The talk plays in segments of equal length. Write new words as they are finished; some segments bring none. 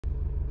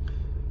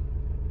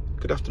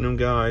Good afternoon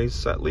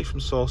guys, Lee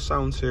from Source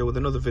Sounds here with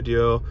another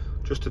video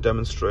just to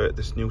demonstrate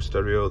this new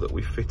stereo that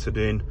we fitted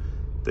in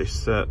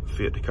this Fiat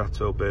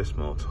Ducato base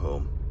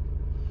motorhome.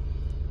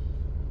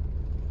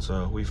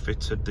 So we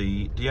fitted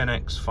the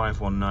DNX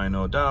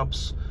 5190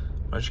 DABs.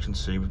 As you can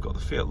see, we've got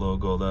the Fiat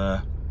logo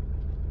there.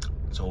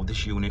 So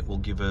this unit will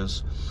give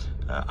us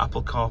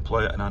Apple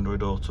CarPlay and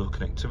Android Auto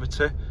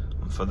connectivity,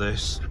 and for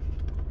this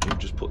you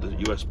just put the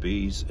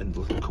USBs in the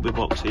little cubby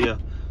box here.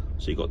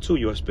 So you've got two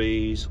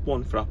USBs,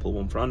 one for Apple,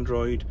 one for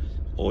Android,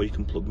 or you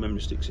can plug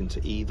memory sticks into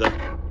either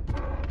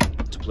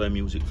to play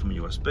music from a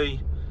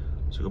USB.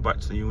 So go back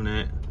to the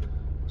unit.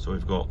 So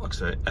we've got, like I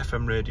say,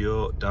 FM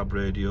radio, DAB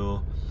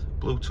radio,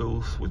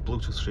 Bluetooth with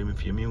Bluetooth streaming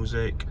for your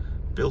music,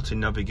 built-in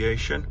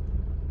navigation,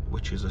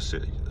 which is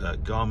a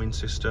Garmin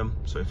system.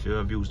 So if you've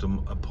ever used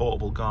a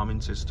portable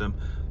Garmin system,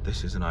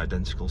 this is an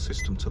identical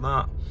system to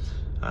that.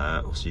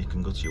 So you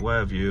can go to your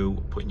Where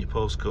View, put in your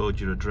postcode,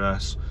 your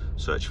address,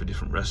 search for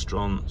different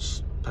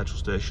restaurants, petrol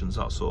stations,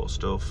 that sort of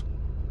stuff.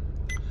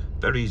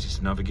 Very easy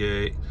to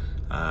navigate.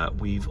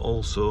 We've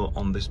also,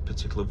 on this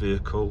particular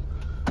vehicle,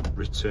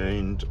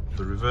 retained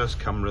the reverse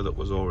camera that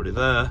was already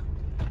there.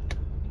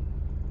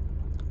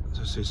 As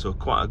you see, so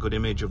quite a good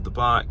image of the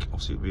back.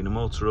 Obviously, being a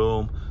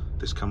motorhome,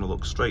 this camera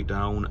looks straight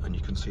down, and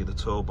you can see the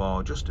tow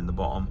bar just in the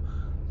bottom,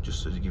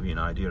 just to give you an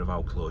idea of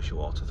how close you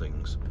are to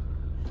things.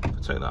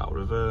 Take that out of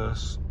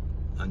reverse,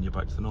 and you're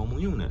back to the normal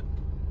unit.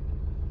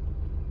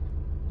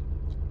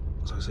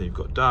 So like I say, you've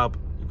got DAB,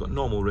 you've got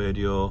normal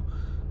radio,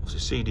 obviously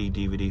CD,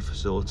 DVD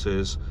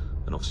facilities,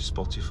 and obviously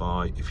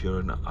Spotify if you're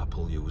an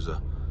Apple user.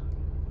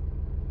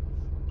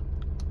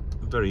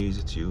 Very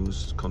easy to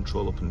use,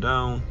 control up and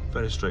down,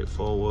 very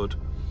straightforward.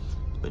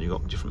 Then you've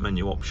got different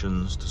menu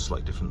options to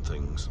select different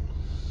things.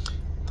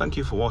 Thank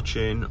you for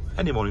watching.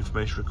 Any more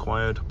information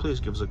required, please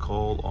give us a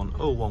call on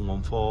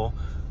 0114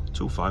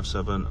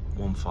 257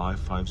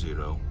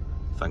 1550.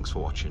 Thanks for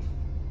watching.